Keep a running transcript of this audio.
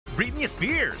Britney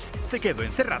Spears se quedó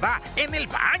encerrada en el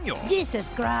baño.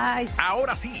 Jesus Christ.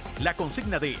 Ahora sí, la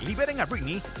consigna de Liberen a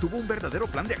Britney tuvo un verdadero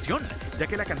plan de acción, ya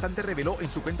que la cantante reveló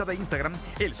en su cuenta de Instagram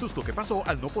el susto que pasó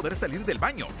al no poder salir del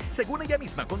baño. Según ella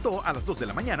misma contó, a las 2 de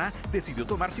la mañana decidió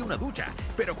tomarse una ducha,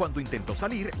 pero cuando intentó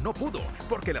salir no pudo,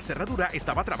 porque la cerradura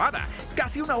estaba trabada.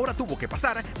 Casi una hora tuvo que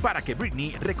pasar para que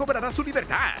Britney recobrara su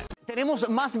libertad. Tenemos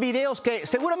más videos que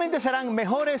seguramente serán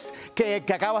mejores que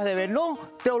acabas de ver. No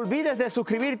te olvides de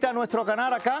suscribirte a nuestro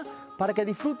canal acá para que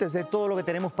disfrutes de todo lo que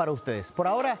tenemos para ustedes. Por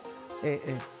ahora,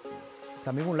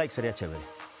 también un like sería chévere.